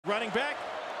running back.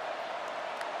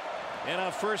 And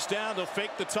on first down, they'll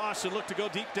fake the toss and look to go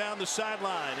deep down the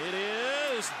sideline. It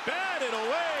is batted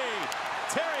away.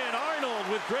 Terrion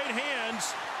Arnold with great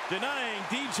hands, denying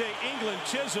DJ England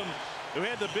Chisholm, who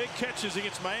had the big catches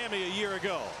against Miami a year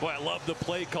ago. Boy, I love the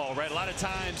play call, right? A lot of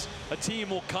times a team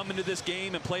will come into this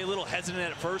game and play a little hesitant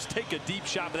at first, take a deep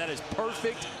shot, but that is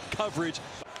perfect coverage.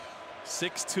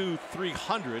 6'2",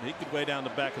 300. He could way down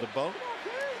the back of the boat.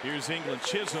 Here's England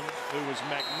Chisholm, who was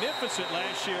magnificent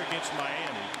last year against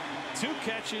Miami. 2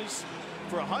 catches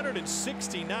for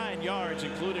 169 yards,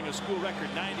 including a school record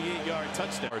 98-yard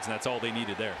touchdown. And that's all they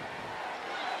needed there.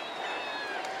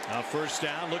 Now first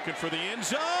down, looking for the end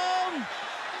zone.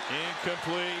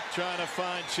 Incomplete, trying to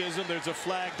find Chisholm. There's a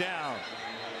flag down.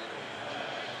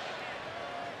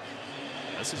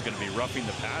 This is going to be roughing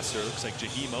the passer. Looks like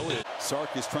Jaheim Oates.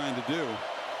 Sark is trying to do.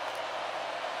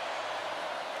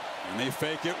 And they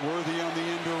fake it. Worthy on the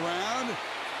end around.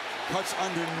 Cuts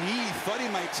underneath. Thought he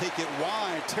might take it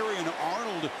wide. Terrion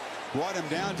Arnold brought him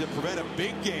down to prevent a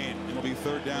big gain. It'll be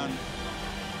third down.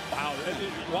 Wow,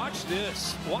 watch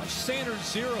this. Watch Sanders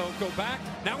zero go back.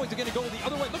 Now he's going to go the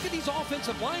other way. Look at these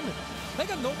offensive linemen. They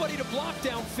got nobody to block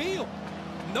downfield.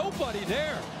 Nobody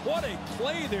there. What a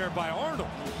play there by Arnold.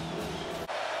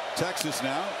 Texas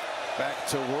now back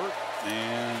to work,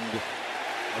 and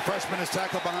the freshman is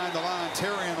tackled behind the line.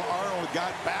 Terrion Arnold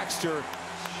got Baxter,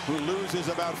 who loses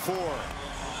about 4.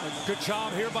 Good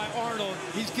job here by Arnold.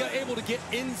 He's able to get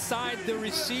inside the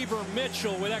receiver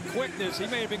Mitchell with that quickness. He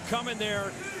may have been coming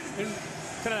there in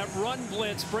kind of that run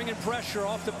blitz, bringing pressure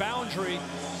off the boundary.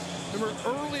 Remember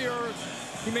earlier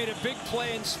he made a big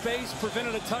play in space,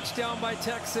 prevented a touchdown by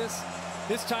Texas.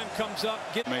 This time comes up.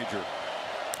 Major.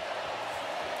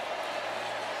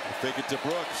 Fake it to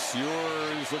Brooks.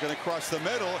 Yours looking across the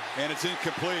middle, and it's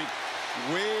incomplete.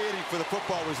 Waiting for the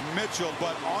football was Mitchell,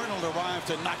 but Arnold arrived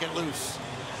to knock it loose.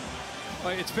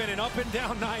 It's been an up and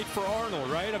down night for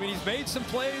Arnold, right? I mean, he's made some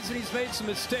plays and he's made some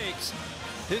mistakes.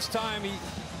 This time he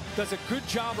does a good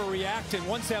job of reacting.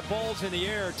 Once that ball's in the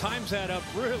air, times that up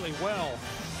really well.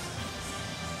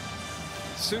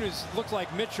 As soon as it looked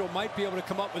like Mitchell might be able to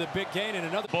come up with a big gain and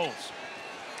another. Bulls.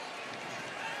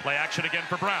 Play action again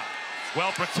for Brown.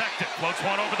 Well protected. Floats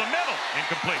one over the middle.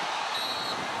 Incomplete.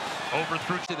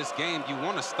 Overthrew to this game. You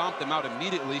want to stomp them out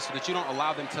immediately so that you don't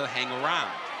allow them to hang around.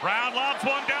 Brown lobs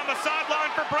one down the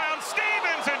sideline for Brown.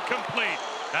 Stevens incomplete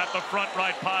at the front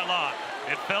right pylon.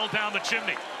 It fell down the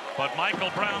chimney, but Michael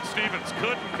Brown Stevens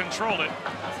couldn't control it,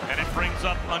 and it brings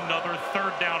up another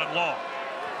third down and long.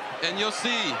 And you'll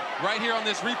see right here on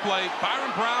this replay,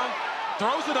 Byron Brown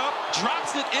throws it up,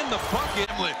 drops it in the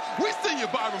bucket. We see you,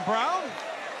 Byron Brown.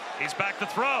 He's back to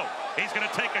throw. He's going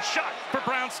to take a shot for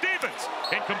Brown Stevens.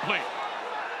 Incomplete.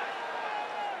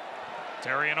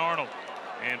 Terrion Arnold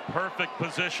in perfect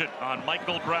position on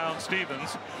Michael Brown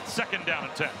Stevens. Second down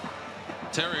and 10.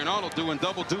 Terrion Arnold doing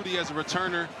double duty as a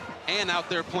returner and out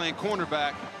there playing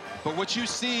cornerback. But what you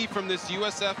see from this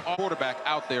USF quarterback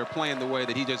out there playing the way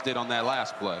that he just did on that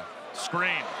last play.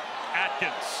 Screen.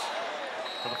 Atkins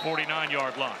for the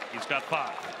 49-yard line. He's got 5.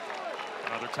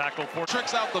 Another tackle for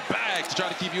tricks out the bag to try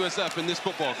to keep USF in this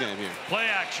football game here. Play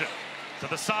action to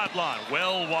the sideline,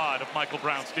 well wide of Michael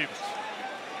Brown Stevens.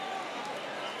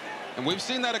 And we've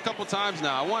seen that a couple times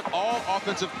now. I want all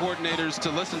offensive coordinators to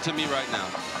listen to me right now.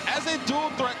 As a dual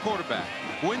threat quarterback,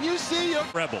 when you see your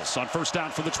Rebels on first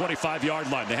down from the 25-yard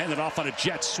line, they hand it off on a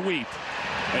jet sweep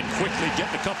and quickly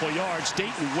get a couple yards.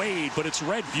 Dayton Wade, but it's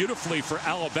read beautifully for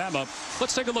Alabama.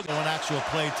 Let's take a look. When an actual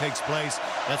play takes place,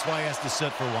 that's why he has to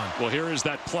sit for one. Well, here is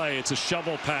that play. It's a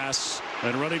shovel pass,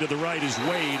 and running to the right is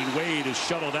Wade, and Wade is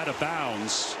shuttled out of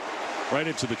bounds right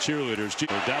into the cheerleaders.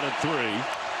 They're down at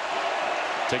 3.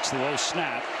 Takes the low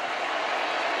snap.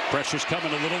 Pressure's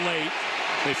coming a little late.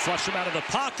 They flush him out of the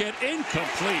pocket.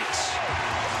 Incomplete.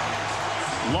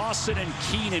 Lawson and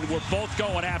Keenan were both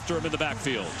going after him in the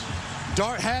backfield.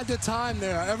 Dart had the time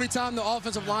there. Every time the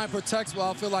offensive line protects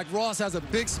well, I feel like Ross has a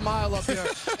big smile up there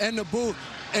in the booth.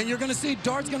 And you're going to see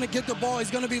Dart's going to get the ball. He's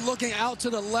going to be looking out to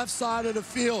the left side of the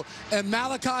field. And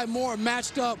Malachi Moore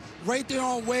matched up right there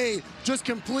on Wade. Just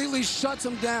completely shuts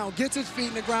him down. Gets his feet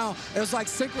in the ground. It was like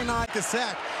synchronized. The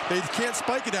sack. They can't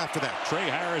spike it after that. Trey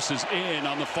Harris is in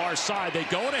on the far side. They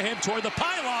go to him toward the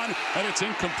pylon, and it's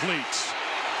incomplete.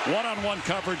 One-on-one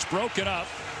coverage broken up.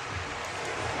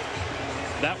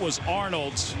 That was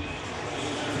Arnold's.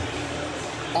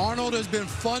 Arnold has been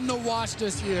fun to watch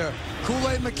this year.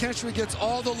 Kool-Aid McKinstry gets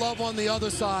all the love on the other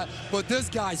side, but this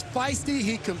guy's feisty,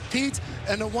 he competes,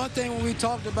 and the one thing when we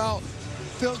talked about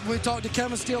we talked to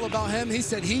Kevin Steele about him. He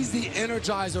said he's the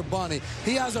Energizer Bunny.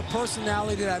 He has a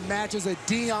personality that matches a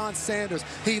Deion Sanders.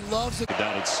 He loves it.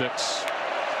 Down at 6.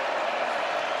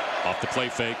 Off the play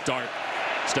fake, Dart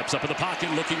steps up in the pocket,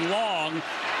 looking long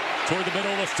toward the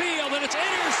middle of the field, and it's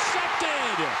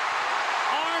intercepted.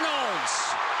 Arnold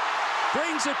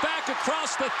brings it back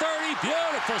across the 30.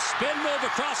 Beautiful spin move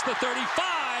across the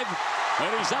 35. And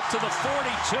he's up to the 42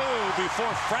 before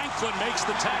Franklin makes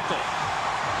the tackle.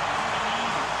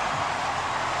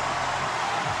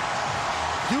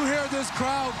 You hear this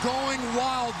crowd going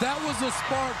wild. That was the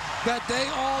spark that they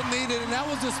all needed, and that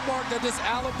was the spark that this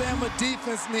Alabama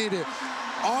defense needed.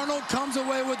 Arnold comes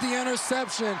away with the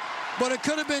interception, but it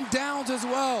could have been Downs as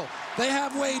well. They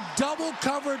have Wade double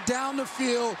covered down the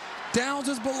field. Downs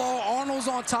is below, Arnold's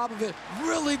on top of it.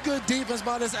 Really good defense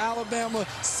by this Alabama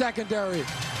secondary.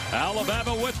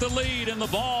 Alabama with the lead in the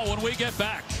ball when we get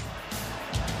back.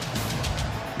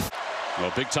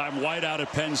 Well, big-time whiteout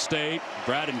at Penn State.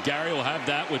 Brad and Gary will have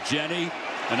that with Jenny.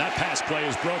 And that pass play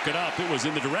is broken up. It was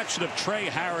in the direction of Trey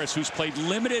Harris, who's played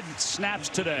limited snaps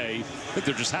today. I think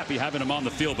they're just happy having him on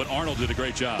the field, but Arnold did a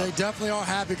great job. They definitely are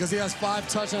happy because he has 5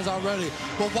 touchdowns already.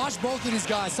 But watch both of these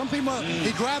guys. Some people,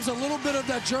 he grabs a little bit of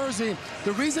that jersey.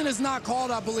 The reason it's not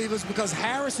called, I believe, is because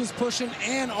Harris is pushing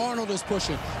and Arnold is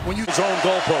pushing. When you his own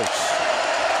goalposts.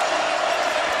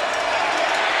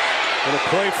 With a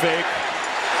play fake,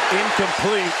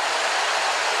 incomplete,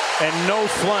 and no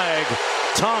flag.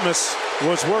 Thomas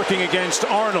was working against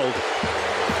Arnold.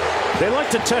 They like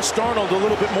to test Arnold a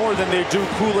little bit more than they do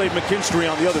Kool-Aid McKinstry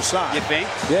on the other side. You think?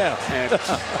 Yeah. And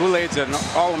Kool-Aid's an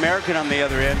All-American on the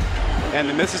other end. And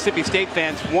the Mississippi State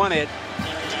fans wanted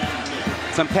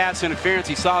some pass interference.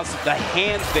 He saw the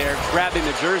hands there grabbing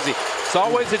the jersey. It's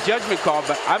always a judgment call,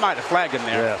 but I might have flagged him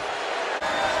there. Yeah.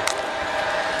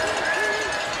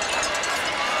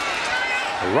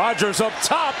 Rodgers up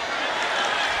top.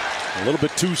 A little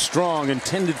bit too strong,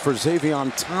 intended for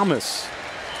Xavion Thomas.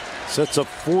 Sets up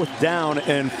 4th down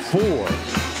and 4.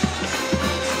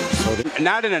 So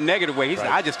not in a negative way. Right.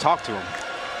 I just talked to him.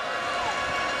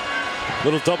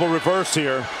 Little double reverse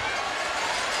here.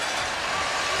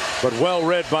 But well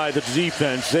read by the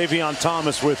defense. Xavion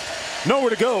Thomas with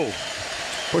nowhere to go.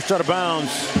 Pushed out of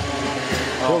bounds.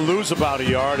 He'll lose about a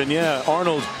yard. And yeah,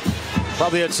 Arnold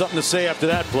probably had something to say after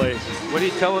that play. What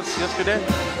did he tell us yesterday?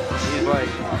 He's like,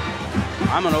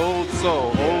 I'm an old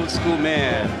soul, old school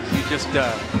man. You just,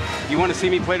 you want to see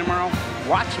me play tomorrow?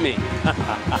 Watch me.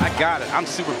 I got it. I'm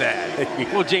super bad.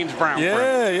 Well, James Brown.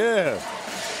 Yeah, yeah.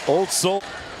 Old soul.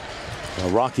 A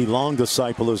Rocky Long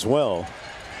disciple as well.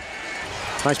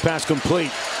 Nice pass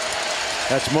complete.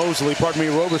 That's Mosley,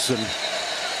 Roberson.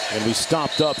 And we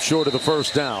stopped up short of the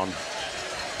 1st down.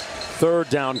 3rd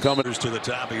down coming. To the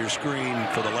top of your screen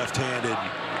for the left-handed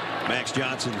Max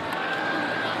Johnson.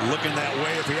 Looking that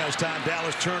way if he has time.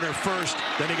 Dallas Turner first.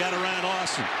 Then he got around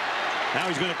Austin. Now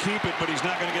he's going to keep it, but he's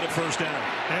not going to get a 1st down.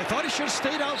 And I thought he should have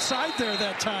stayed outside there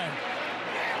that time.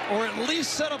 Or at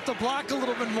least set up the block a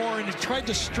little bit more, and he tried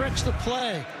to stretch the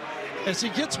play. As he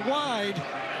gets wide,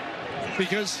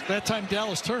 because that time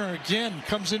Dallas Turner again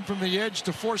comes in from the edge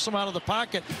to force him out of the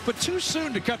pocket, but too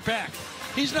soon to cut back.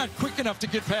 He's not quick enough to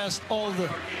get past all the,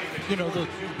 the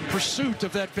pursuit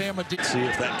of that Bama. See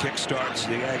if that kick starts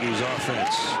the Aggies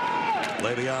offense.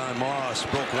 Le'Veon Moss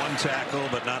broke 1 tackle,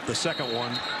 but not the second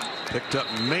one. Picked up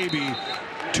maybe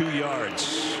 2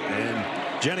 yards. And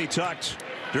Jenny talked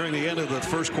during the end of the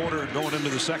 1st quarter going into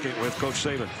the 2nd with Coach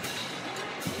Saban.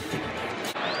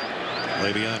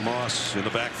 Le'Veon Moss in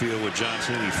the backfield with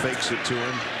Johnson. He fakes it to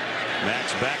him.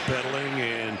 Max backpedaling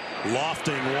and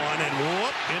lofting one, and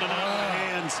whoop, in and out of the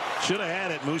hands. Should have had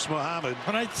it, Moose Muhammad.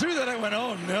 When I threw that, I went,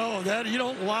 oh no, that you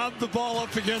don't lob the ball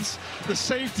up against the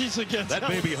safeties against that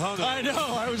baby hung up. I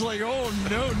know. I was like, oh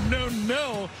no, no,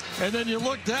 no. And then you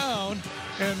look down,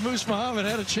 and Moose Muhammad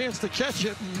had a chance to catch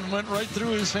it and went right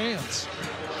through his hands.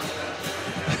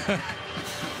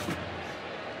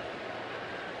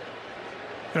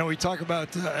 We talk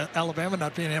about Alabama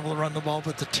not being able to run the ball,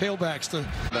 but the tailbacks.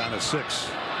 Down at 6.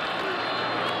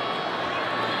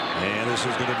 And this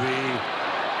is going to be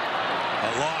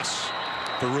a loss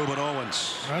for Reuben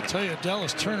Owens. I'll tell you,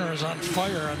 Dallas Turner is on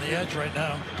fire on the edge right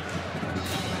now.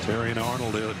 Terrion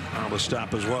Arnold on the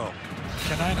stop as well.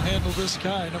 Can I handle this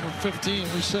guy, number 15?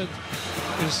 We said,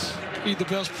 is he the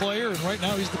best player? And right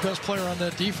now he's the best player on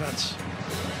that defense.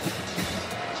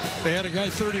 They had a guy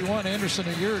 31, Anderson,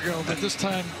 a year ago, but this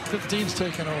time 15's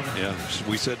taken over. Yeah,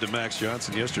 we said to Max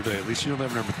Johnson yesterday, at least you don't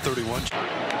have number 31.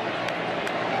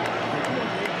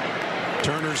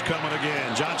 Turner's coming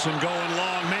again. Johnson going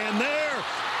long. Man there.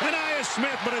 And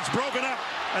Smith, but it's broken up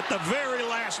at the very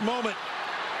last moment.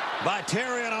 by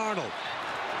Terrion Arnold.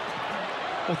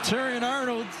 Well, Terrion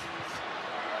Arnold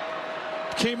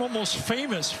became almost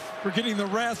famous for getting the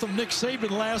wrath of Nick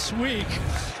Saban last week,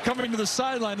 coming to the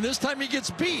sideline. And this time he gets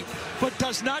beat, but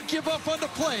does not give up on the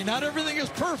play. Not everything is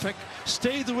perfect.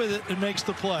 Stays with it and makes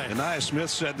the play. And Nia Smith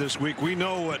said this week, we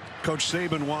know what Coach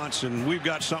Saban wants, and we've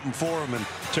got something for him. And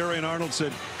Terrion Arnold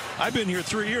said, I've been here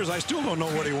 3 years. I still don't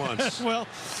know what he wants. Well,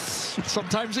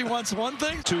 sometimes he wants one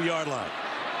thing. 2-yard line.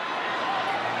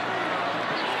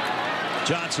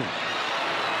 Johnson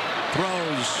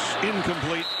throws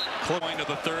incomplete. Point of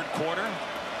the third quarter.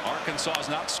 Arkansas has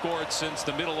not scored since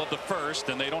the middle of the first,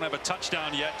 and they don't have a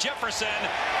touchdown yet. Jefferson,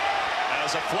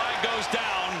 as a flag goes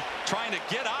down, trying to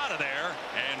get out of there,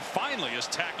 and finally is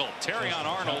tackled. Terrion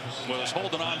Arnold was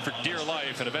holding on for dear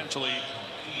life and eventually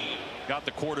got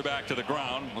the quarterback to the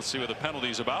ground. Let's see what the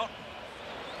penalty's about.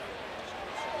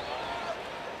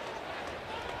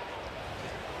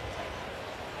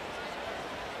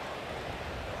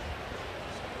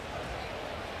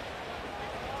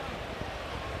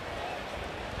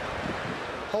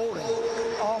 Holding,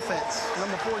 offense,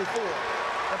 number 44.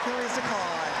 That penalty is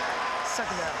declined.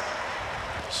 Second down.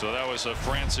 So that was a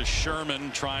Francis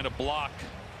Sherman trying to block.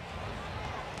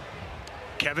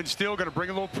 Kevin Steele going to bring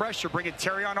a little pressure, bringing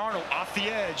Terrion Arnold off the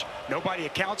edge. Nobody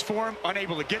accounts for him,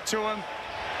 unable to get to him.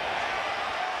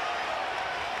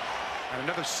 And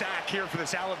another sack here for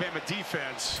this Alabama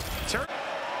defense.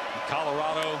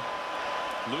 Colorado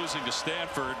losing to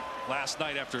Stanford last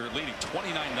night after leading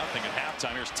 29-0 at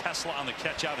halftime. Here's Tesla on the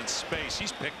catch out in space.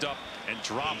 He's picked up and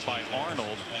dropped by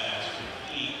Arnold.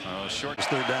 Short.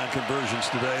 Third down conversions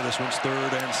today. This one's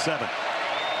 3rd and 7.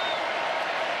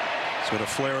 It's going to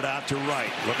flare it out to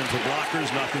right. Looking for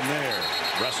blockers. Nothing there.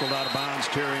 Wrestled out of bounds.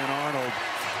 Terrion Arnold.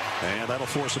 And that'll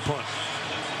force a punt.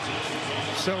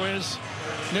 So as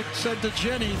Nick said to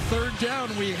Jenny, 3rd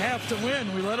down, we have to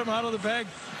win. We let him out of the bag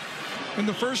in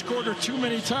the first quarter too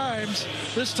many times.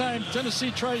 This time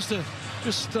Tennessee tries to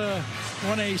just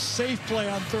run a safe play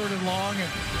on 3rd and long.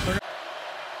 And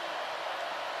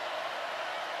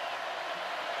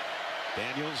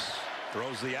Daniels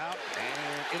throws the out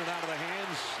and in and out of the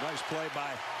hands. Nice play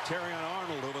by Terrion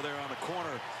Arnold over there on the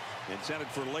corner, intended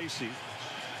for Lacey.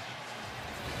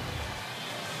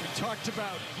 We talked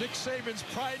about Nick Saban's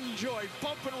pride and joy.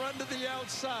 Bump and run to the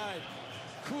outside.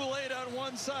 Kool-Aid on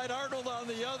one side, Arnold on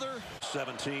the other.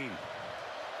 17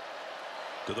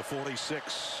 to the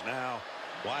 46. Now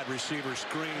wide receiver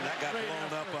screen. That got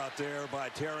blown up out there by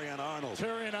Terrion Arnold.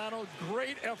 Terrion Arnold,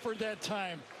 great effort that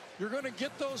time. You're going to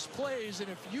get those plays, and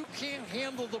if you can't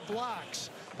handle the blocks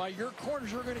by your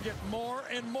corners, you're going to get more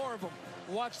and more of them.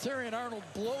 Watch Terrion Arnold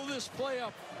blow this play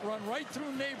up, run right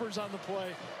through Neighbors on the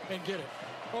play, and get it.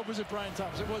 What was it, Brian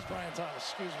Thomas? It was Brian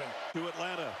Thomas, excuse me. To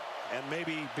Atlanta and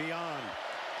maybe beyond.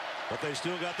 But they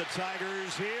still got the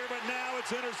Tigers here, but now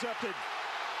it's intercepted.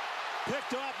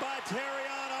 Picked off by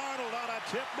Terrion Arnold on a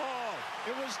tip ball.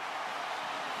 It was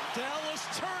Dallas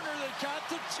Turner that got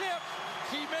the tip.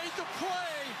 He made the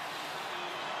play.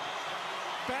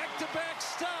 Back-to-back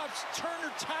stops.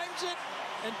 Turner times it,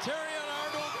 and Terrion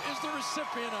Arnold is the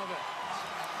recipient of it.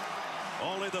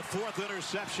 Only the 4th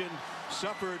interception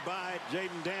suffered by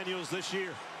Jaden Daniels this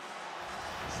year.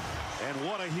 And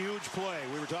what a huge play.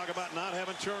 We were talking about not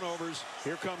having turnovers.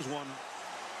 Here comes one.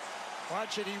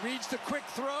 Watch it. He reads the quick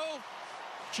throw,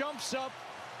 jumps up,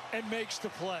 and makes the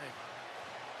play.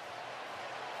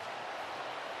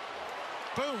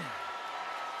 Boom.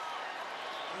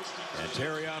 And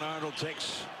Terrion Arnold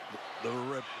takes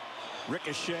the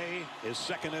ricochet, his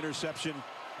 2nd interception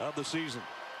of the season.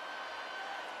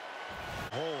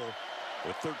 Hole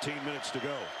with 13 minutes to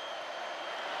go.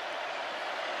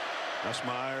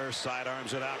 Nussmeier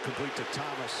sidearms it out, complete to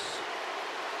Thomas.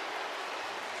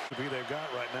 They've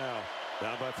got right now,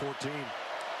 down by 14.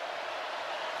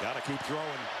 Got to keep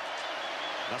throwing.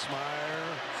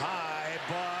 Nussmeier high,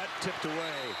 but tipped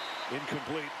away.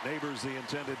 Incomplete. Neighbors the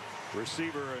intended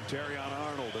receiver, and Terrion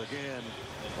Arnold again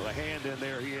with a hand in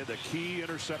there. He had the key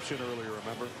interception earlier,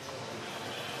 remember?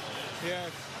 Yeah,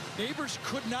 Neighbors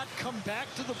could not come back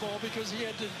to the ball because he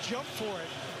had to jump for it.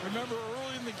 Remember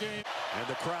early in the game. And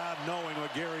the crowd, knowing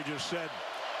what Gary just said,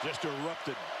 just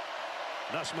erupted.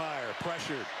 Nussmeier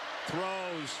pressured,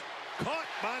 throws, caught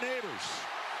by Neighbors.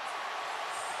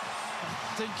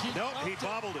 Nope, he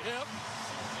bobbled it. Yep.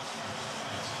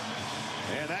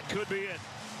 And that could be it.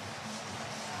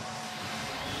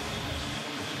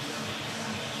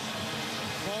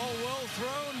 Ball well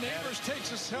thrown. Neighbors takes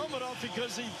his helmet off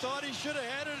because he thought he should have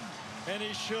had it, and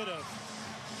he should have.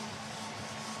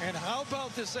 And how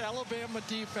about this Alabama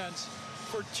defense?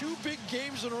 For 2 big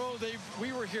games in a row,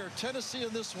 we were here, Tennessee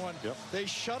in this one. Yep. They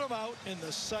shut them out in the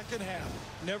second half.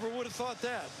 Never would have thought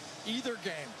that either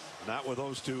game. Not with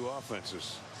those 2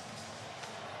 offenses.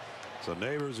 So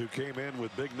Neighbors, who came in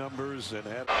with big numbers and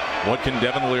had. What can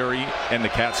Devin Leary and the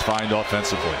Cats find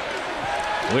offensively?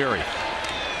 Leary,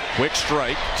 quick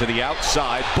strike to the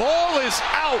outside. Ball is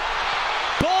out.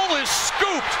 Ball is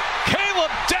scooped.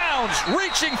 Caleb Downs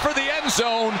reaching for the end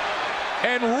zone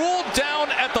and ruled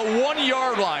down at the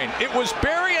 1-yard line. It was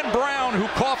Terrion Brown who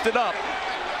coughed it up.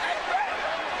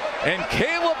 And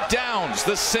Caleb Downs,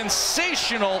 the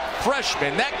sensational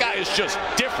freshman, that guy is just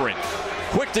different.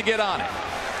 Quick to get on it.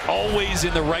 Always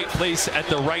in the right place at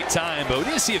the right time. But we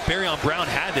need to see if Terrion Brown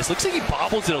had this. Looks like he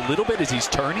bobbles it a little bit as he's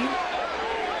turning.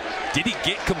 Did he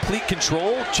get complete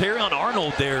control? Terrion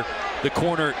Arnold there, the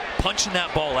corner, punching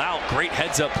that ball out. Great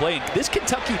heads-up play. This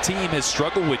Kentucky team has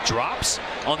struggled with drops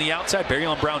on the outside.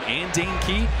 Terrion Brown and Dane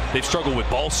Key. They've struggled with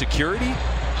ball security.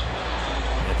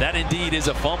 If that indeed is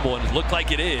a fumble, and it looked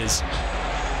like it is,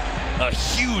 a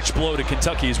huge blow to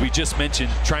Kentucky, as we just mentioned,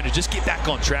 trying to just get back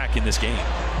on track in this game.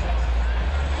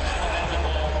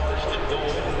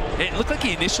 It looked like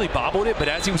he initially bobbled it, but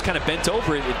as he was kind of bent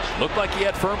over it, it looked like he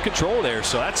had firm control there.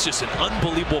 So that's just an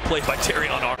unbelievable play by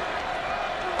Terrion Arnold.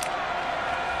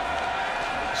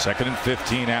 2nd and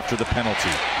 15 after the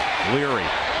penalty. Leary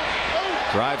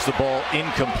drives the ball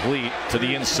incomplete to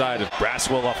the inside of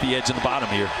Braswell off the edge in the bottom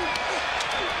here.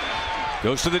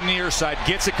 Goes to the near side,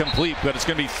 gets it complete, but it's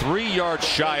going to be 3 yards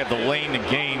shy of the lane to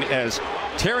gain as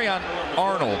Terrion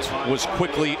Arnold was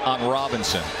quickly on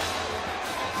Robinson.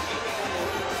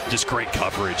 Just great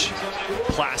coverage.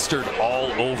 Plastered all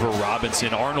over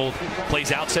Robinson. Arnold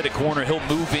plays outside a corner. He'll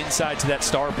move inside to that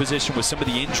star position with some of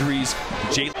the injuries.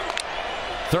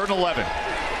 3rd and 11.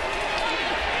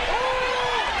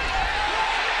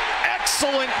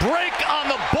 Excellent break on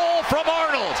the ball from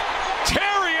Arnold.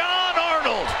 Terrion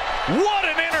Arnold. What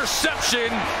an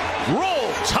interception.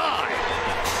 Roll Tide.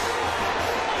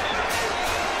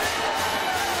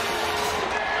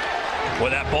 Well,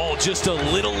 that ball just a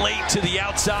little late to the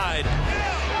outside.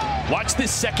 Watch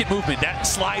this second movement, that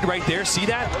slide right there. See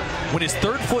that? When his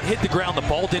 3rd foot hit the ground, the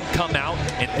ball didn't come out,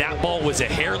 and that ball was a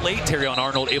hair late. Terrion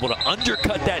Arnold able to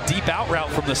undercut that deep out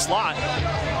route from the slot.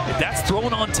 If that's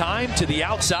thrown on time to the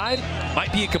outside,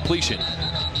 might be a completion.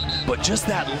 But just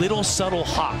that little subtle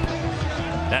hop,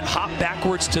 that hop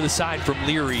backwards to the side from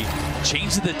Leary,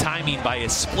 changes the timing by a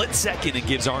split second and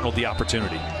gives Arnold the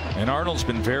opportunity. And Arnold's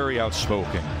been very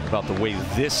outspoken about the way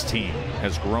this team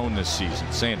has grown this season,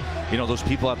 saying, you know, those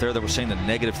people out there that were saying the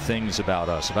negative things about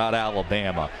us, about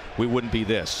Alabama, we wouldn't be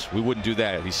this, we wouldn't do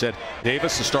that. He said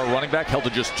Davis, the star running back, held to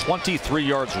just 23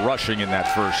 yards rushing in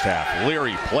that first half.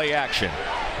 Leary, play action,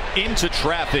 into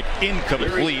traffic,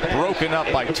 incomplete, broken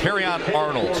up by Terrion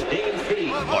Arnold.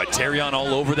 Oh, Terrion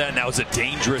all over that. Now it's a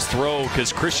dangerous throw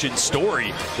because Christian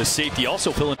Story, the safety,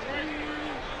 also filling.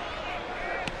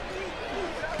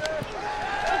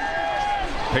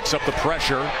 Picks up the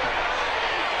pressure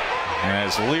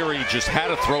as Leary just had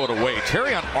to throw it away.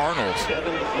 Terrion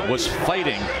Arnold was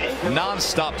fighting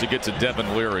nonstop to get to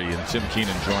Devin Leary, and Tim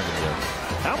Keenan joined him there.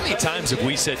 How many times have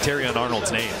we said Terrion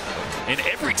Arnold's name? And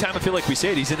every time I feel like we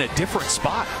say it, he's in a different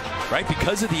spot, right?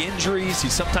 Because of the injuries,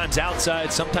 he's sometimes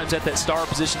outside, sometimes at that star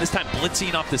position. This time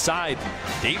blitzing off the side.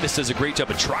 Davis does a great job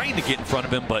of trying to get in front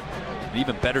of him, but an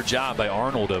even better job by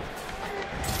Arnold of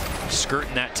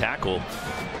skirting that tackle.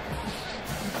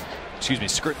 Excuse me,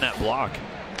 skirting that block.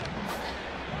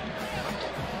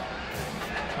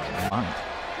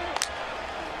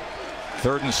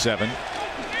 3rd and 7.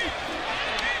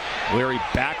 Leary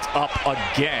backed up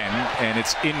again, and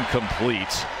it's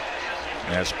incomplete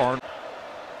as Arnold.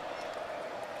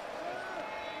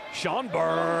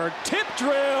 Schonberg, tip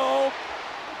drill,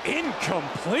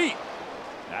 incomplete.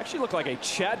 Actually looked like a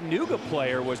Chattanooga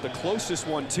player was the closest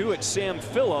one to it, Sam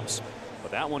Phillips, but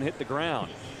that one hit the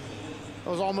ground. That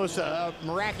was almost a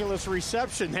miraculous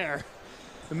reception there.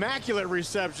 Immaculate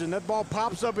reception. That ball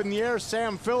pops up in the air.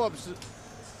 Sam Phillips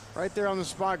right there on the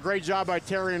spot. Great job by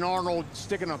Terrion Arnold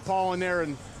sticking a paw in there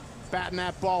and batting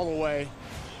that ball away.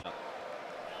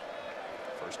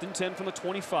 1st and 10 from the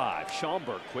 25.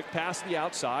 Schonberg, quick pass to the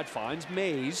outside, finds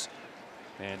Mays,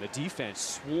 and the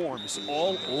defense swarms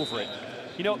all over it.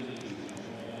 You know,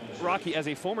 Rocky, as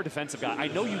a former defensive guy, I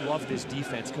know you love this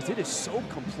defense because it is so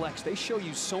complex. They show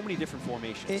you so many different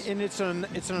formations. And it's an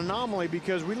anomaly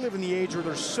because we live in the age where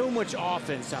there's so much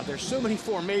offense out there, so many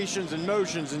formations and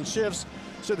motions and shifts.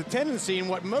 So the tendency and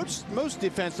what most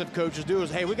defensive coaches do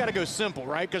is, hey, we got to go simple,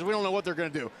 right? Because we don't know what they're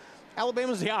going to do.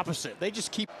 Alabama's the opposite. They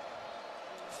just keep.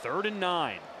 3rd and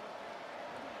 9.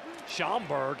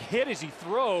 Schaumburg hit as he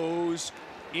throws,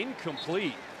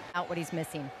 incomplete. Out what he's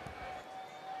missing.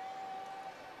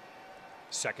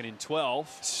 2nd and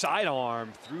 12,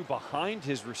 sidearm through behind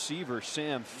his receiver,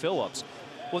 Sam Phillips.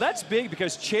 Well, that's big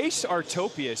because Chase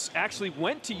Artopius actually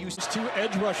went to use 2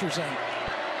 edge rushers in.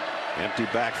 Empty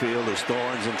backfield as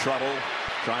Thorne's in trouble,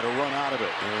 trying to run out of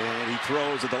it. And he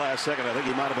throws at the last second. I think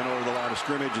he might have been over the line of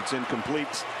scrimmage. It's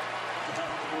incomplete.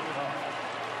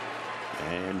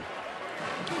 And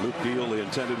Luke Deal, the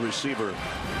intended receiver.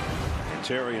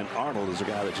 Terrion Arnold is the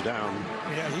guy that's down.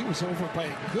 Yeah, he was over by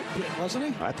a good bit, wasn't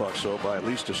he? I thought so, by at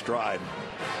least a stride.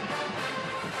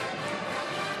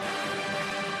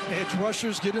 Edge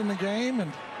rushers get in the game,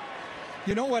 and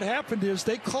you know what happened is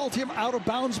they called him out of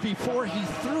bounds before he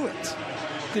threw it.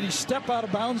 Did he step out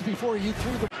of bounds before he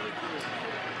threw the...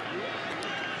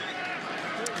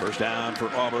 First down for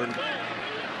Auburn.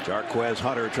 Jarquez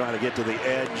Hunter trying to get to the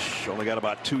edge. Only got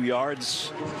about 2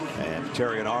 yards. And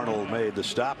Terrion Arnold made the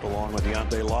stop along with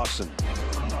Deontay Lawson.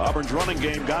 Auburn's running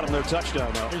game got them their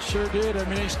touchdown, though. They sure did. I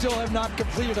mean, they still have not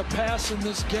completed a pass in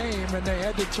this game, and they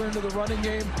had to turn to the running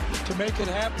game to make it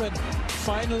happen.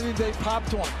 Finally, they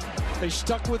popped one. They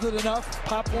stuck with it enough,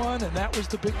 popped one, and that was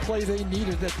the big play they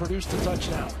needed that produced the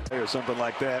touchdown. Or something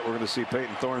like that. We're going to see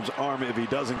Peyton Thorne's arm if he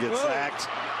doesn't get sacked.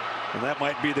 And that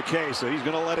might be the case. So he's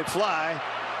going to let it fly.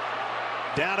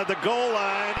 Down at the goal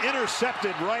line,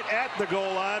 intercepted right at the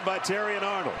goal line by Terrion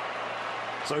Arnold.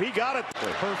 So he got it.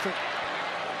 Perfect.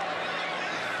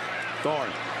 Thorne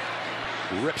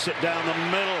rips it down the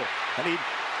middle. And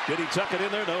did he tuck it in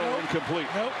there? No, nope. Incomplete.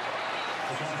 Nope.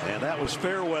 And that was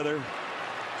Fairweather,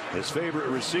 his favorite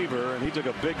receiver, and he took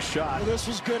a big shot. Well, this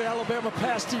was good Alabama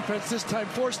pass defense this time.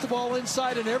 Forced the ball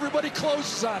inside, and everybody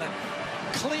closes on it.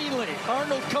 Cleanly.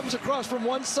 Arnold comes across from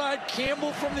one side,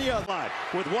 Campbell from the other.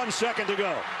 With 1 second to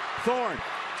go. Thorne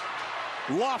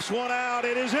lofts one out.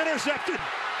 It is intercepted.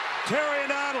 Terrion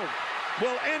Arnold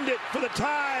will end it for the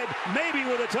Tide, maybe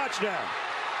with a touchdown.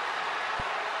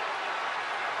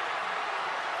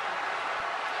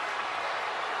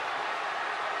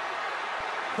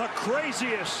 The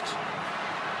craziest,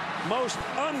 most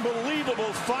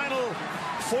unbelievable final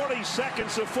 40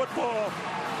 seconds of football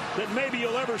that maybe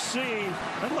you'll ever see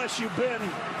unless you've been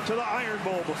to the Iron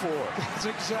Bowl before. That's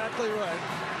exactly right.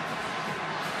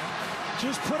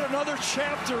 Just put another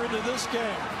chapter into this game.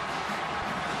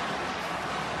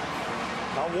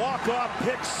 A walk-off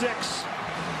pick six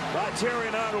by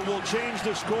Terrion Arnold will change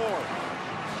the score.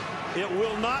 It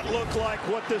will not look like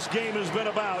what this game has been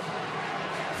about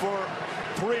for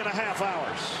 3.5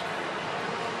 hours.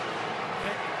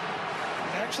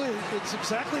 Actually, it's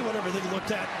exactly what everything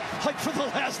looked at. Like for the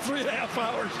last 3.5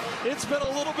 hours, it's been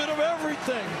a little bit of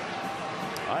everything.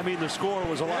 I mean, the score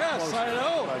was a lot closer. Yes, I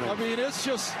know. I mean, it's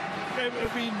just, I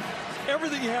mean,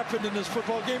 everything happened in this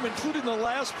football game, including the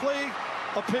last play,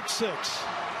 a pick six.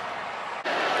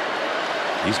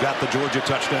 He's got the Georgia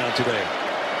touchdown today.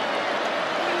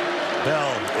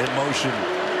 Bell in motion.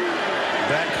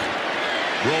 Beck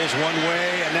rolls one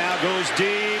way and now goes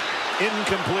deep.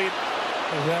 Incomplete.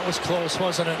 That was close,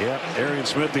 wasn't it? Yeah, Arian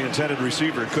Smith, the intended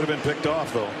receiver. It could have been picked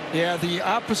off, though. Yeah, the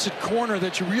opposite corner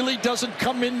that really doesn't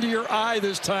come into your eye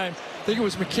this time. I think it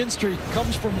was McKinstry.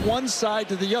 Comes from one side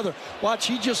to the other. Watch,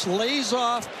 he just lays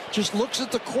off, just looks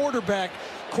at the quarterback.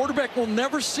 Quarterback will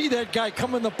never see that guy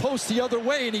come in the post the other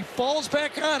way, and he falls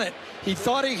back on it. He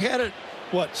thought he had it,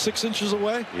 what, 6 inches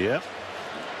away? Yep.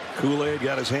 Kool-Aid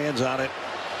got his hands on it,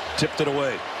 tipped it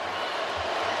away.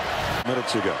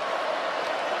 Minutes ago.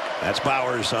 That's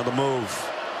Bowers on the move.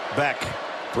 Beck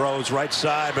throws right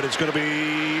side, but it's going to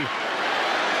be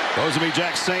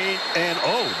Jack Saint. And,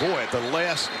 oh, boy, at the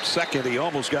last second, he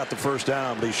almost got the first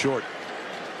down, but he's short.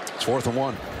 It's 4th and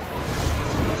 1.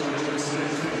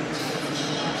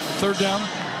 Third down.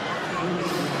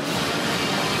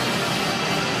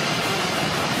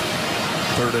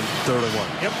 Third and 1.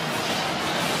 Yep.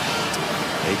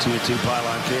 AT&T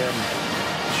pylon cam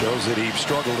shows that he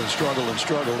struggled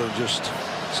and just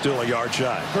still a yard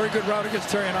shy. Very good route against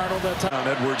Terrion Arnold that time. On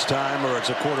Edwards' time, or it's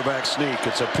a quarterback sneak.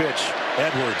 It's a pitch.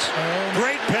 Edwards.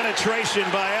 Great penetration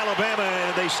by Alabama,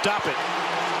 and they stop it.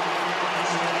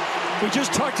 We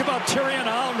just talked about Terrion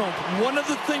Arnold. One of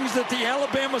the things that the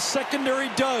Alabama secondary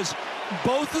does,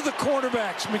 both of the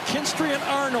quarterbacks, McKinstry and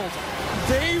Arnold,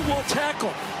 they will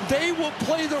tackle. They will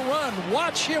play the run.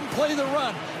 Watch him play the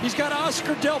run. He's got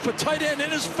Oscar Delpa, tight end, in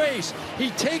his face. He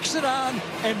takes it on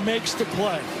and makes the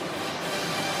play.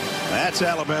 That's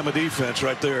Alabama defense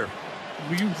right there.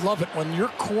 You love it when your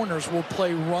corners will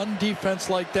play run defense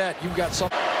like that. You've got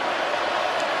something.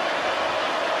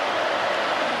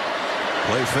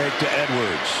 Play fake to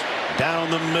Edwards.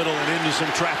 Down the middle and into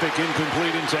some traffic,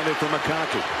 incomplete, intended for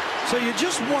McConkey. So you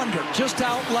just wonder, just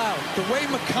out loud, the way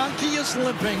McConkey is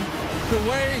limping, the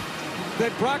way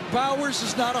that Brock Bowers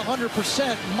is not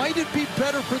 100%, might it be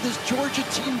better for this Georgia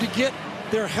team to get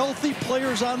their healthy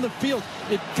players on the field?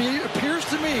 It appears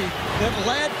to me that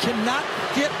Ladd cannot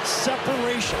get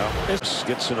separation. Well,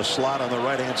 gets in a slot on the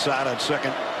right-hand side on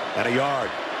second and a yard.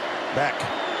 Beck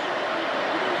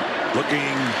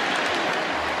looking.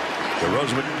 The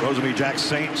Rosamie Jack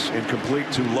Saints incomplete,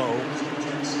 too low.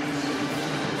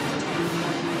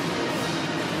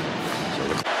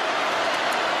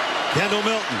 Kendall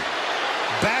Milton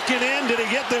backing in. Did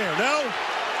he get there? No,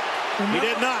 he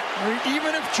did not.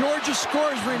 Even if Georgia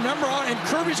scores, remember how, and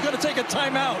Kirby's going to take a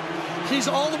timeout. He's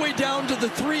all the way down to the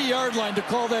 3-yard line to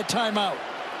call that timeout.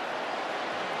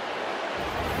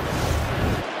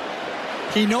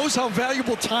 He knows how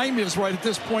valuable time is right at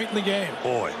this point in the game.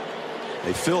 Boy,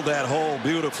 they filled that hole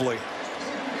beautifully.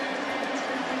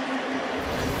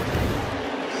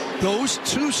 Those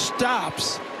 2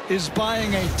 stops is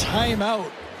buying a timeout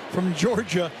from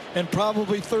Georgia and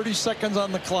probably 30 seconds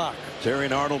on the clock.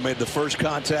 Terrion Arnold made the first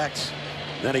contact.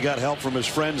 Then he got help from his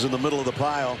friends in the middle of the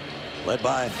pile, led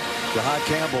by Jahad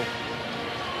Campbell.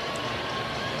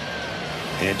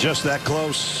 And just that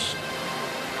close.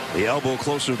 The elbow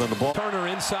closer than the ball. Turner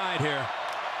inside here.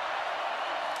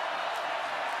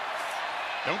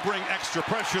 Don't bring extra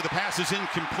pressure. The pass is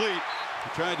incomplete. He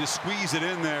tried to squeeze it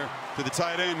in there to the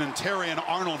tight end, and Terrion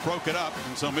Arnold broke it up.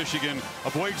 And so Michigan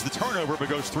avoids the turnover but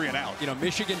goes 3 and out. You know,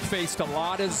 Michigan faced a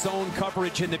lot of zone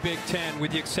coverage in the Big Ten,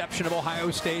 with the exception of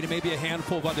Ohio State and maybe a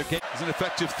handful of other games. He's an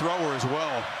effective thrower as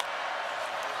well.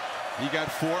 He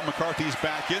got 4. McCarthy's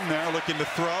back in there looking to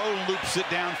throw, loops it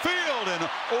downfield and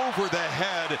over the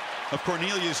head of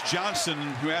Cornelius Johnson,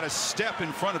 who had a step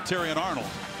in front of Terrion Arnold.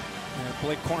 Yeah,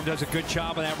 Blake Corum does a good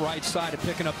job on that right side of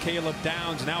picking up Caleb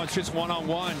Downs. Now it's just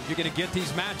one-on-one. You're going to get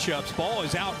these matchups. Ball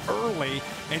is out early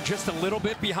and just a little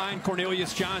bit behind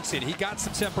Cornelius Johnson. He got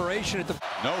some separation at the...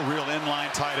 No real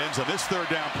inline tight ends on this 3rd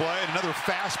down play. And another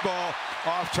fastball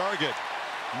off target.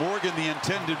 Morgan, the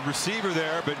intended receiver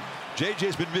there, but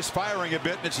JJ's been misfiring a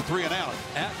bit, and it's a 3 and out.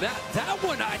 That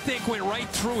one, I think, went right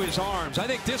through his arms. I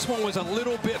think this one was a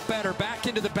little bit better. Back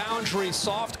into the boundary,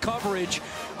 soft coverage.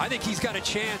 I think he's got a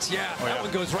chance. Yeah, that one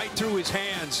goes right through his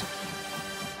hands.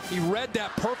 He read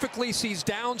that perfectly, sees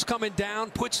Downs coming down,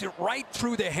 puts it right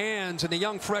through the hands, and the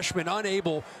young freshman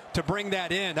unable to bring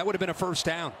that in. That would have been a 1st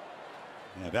down.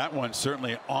 Yeah, that one's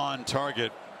certainly on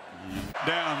target.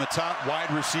 Down the top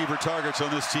wide receiver targets on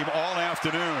this team all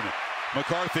afternoon.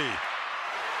 McCarthy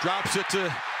drops it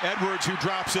to Edwards, who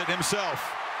drops it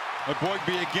himself. But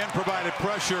Boygby again provided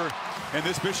pressure, and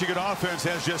this Michigan offense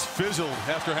has just fizzled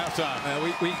after halftime.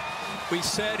 We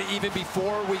said even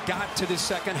before we got to the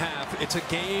second half, it's a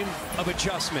game of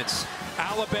adjustments.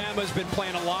 Alabama's been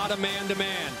playing a lot of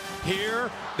man-to-man. Here,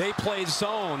 they play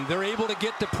zone. They're able to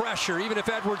get the pressure. Even if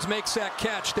Edwards makes that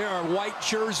catch, there are white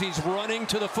jerseys running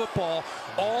to the football,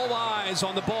 all eyes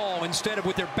on the ball, instead of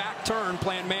with their back turned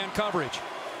playing man coverage.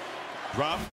 Drop.